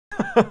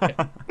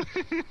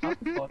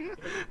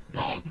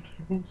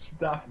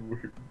That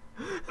room.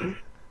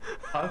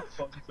 Have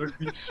fun, don't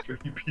be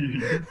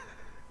sleepy.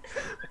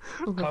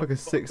 I'm gonna have like a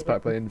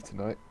six-pack by the end of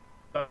tonight.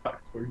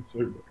 Saxophone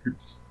solos.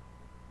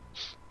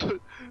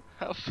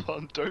 Have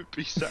fun, don't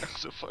be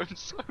saxophone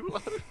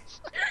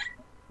solos.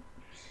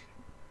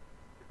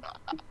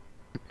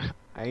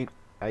 Ain't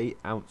 8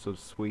 ounce of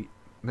sweet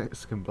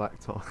Mexican black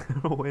tar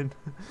gonna win.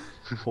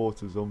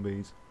 Water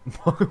zombies.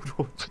 Mild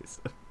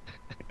autism.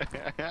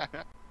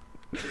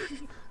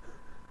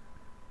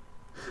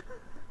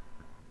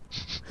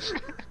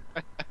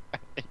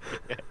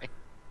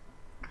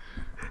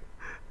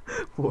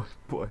 What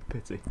a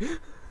pity.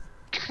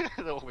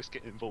 They always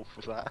get involved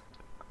with that.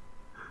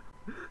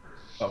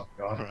 Oh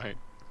god. Right.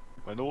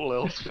 When all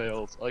else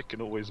fails, I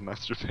can always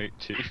masturbate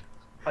too.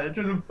 I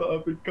didn't put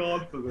up a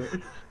card for this.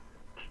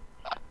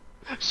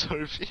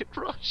 Soviet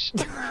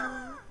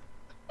Russia.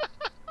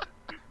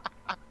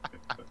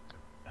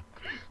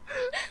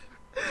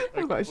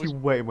 I'm actually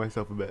weighing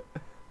myself a bit.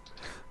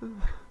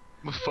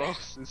 My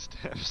fastest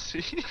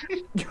FC.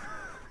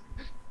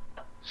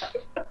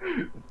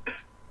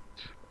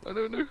 I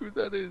don't know who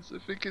that is. I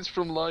think it's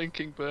from Lion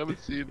King, but I haven't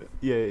seen it.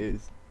 Yeah, it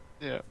is.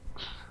 Yeah.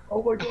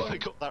 Oh my god. I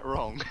got that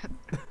wrong.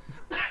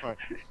 Right.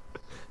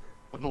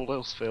 When all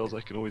else fails,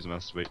 I can always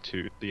masturbate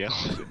to the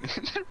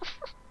elephant.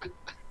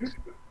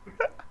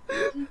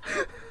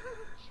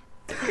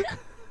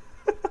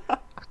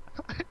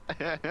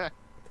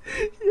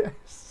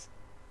 Yes.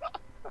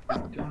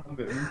 Damn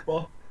it, we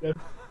busted.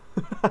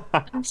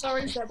 I'm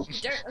sorry, sir, we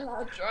don't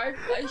allow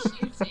drive-by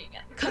shooting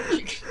at the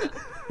country club.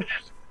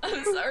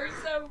 I'm sorry,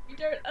 sir, we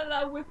don't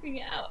allow whipping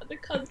it out at the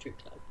country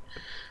club.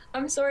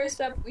 I'm sorry,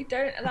 sir, we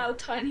don't allow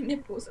tiny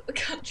nipples at the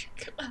country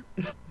club.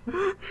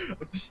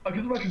 I can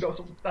imagine now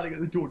someone standing at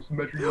the door just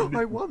measuring your I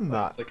nipples. won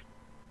that. Like,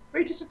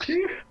 wait, it's a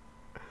two.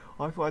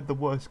 I thought I had the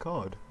worst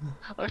card.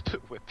 I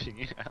put whipping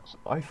it out.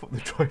 I thought the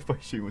drive-by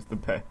shoot was the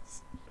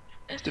best.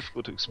 It's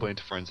difficult to explain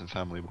to friends and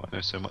family why I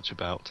know so much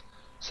about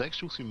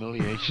sexual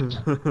humiliation.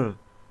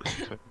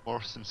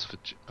 Morrison's for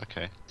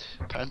okay,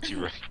 panty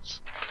rates.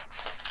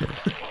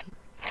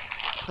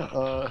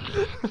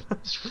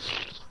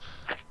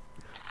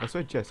 I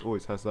swear Jess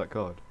always has that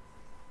card.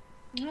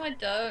 No, I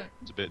don't.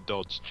 It's a bit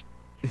dodged.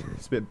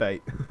 It's a bit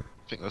bait. I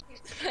think that's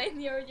Explain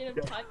the origin of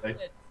Yeah, Titan.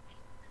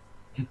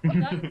 Science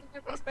will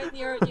never explain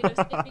the origin of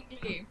sniffing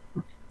glue.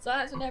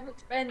 Science will never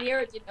explain the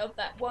origin of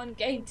that one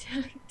gay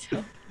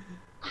Teletubby.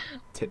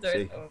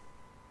 Tipsy.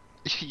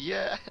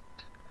 yeah.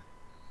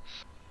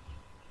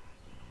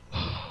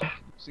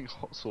 Using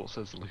hot sauce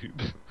as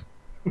lube.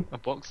 A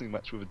boxing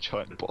match with a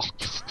giant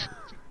box.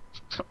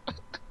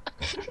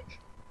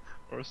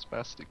 Or a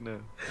spastic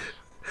nerd.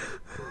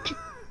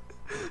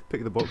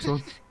 Pick the box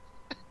on.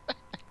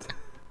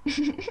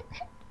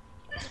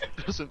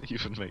 Doesn't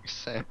even make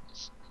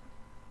sense.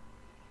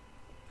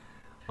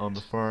 I'm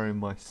firing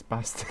my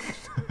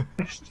spastic.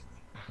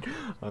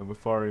 I'm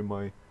firing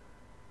my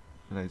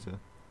laser.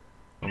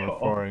 I'm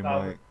firing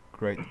my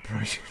Great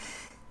Depression.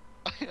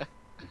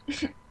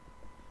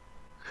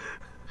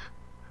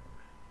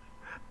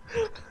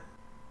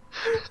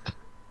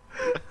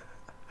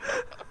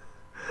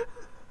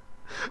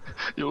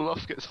 Your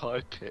laugh gets high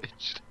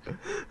pitched.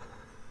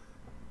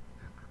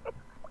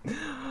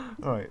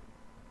 Alright.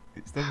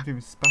 It's definitely a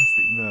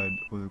spastic nerd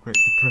or the Great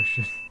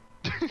Depression.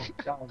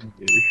 Oh, damn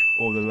you.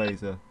 Or the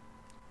laser.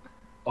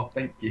 Oh,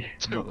 thank you.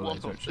 So Not the one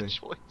laser, of the actually.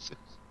 choices.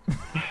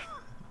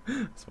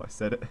 That's why I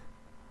said it.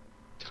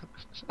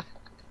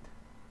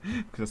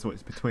 Because that's what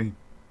it's between.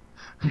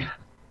 I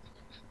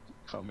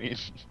mean,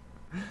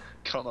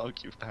 can't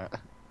argue with that.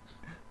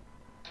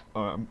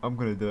 Alright, I'm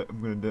gonna do it.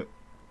 I'm gonna do it.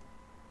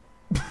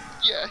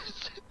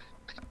 Yes!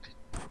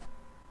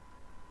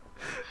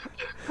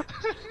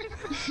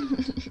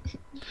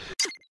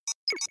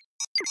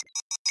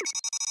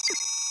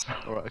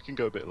 Alright, I can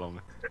go a bit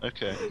longer.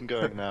 Okay, I can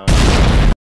go now.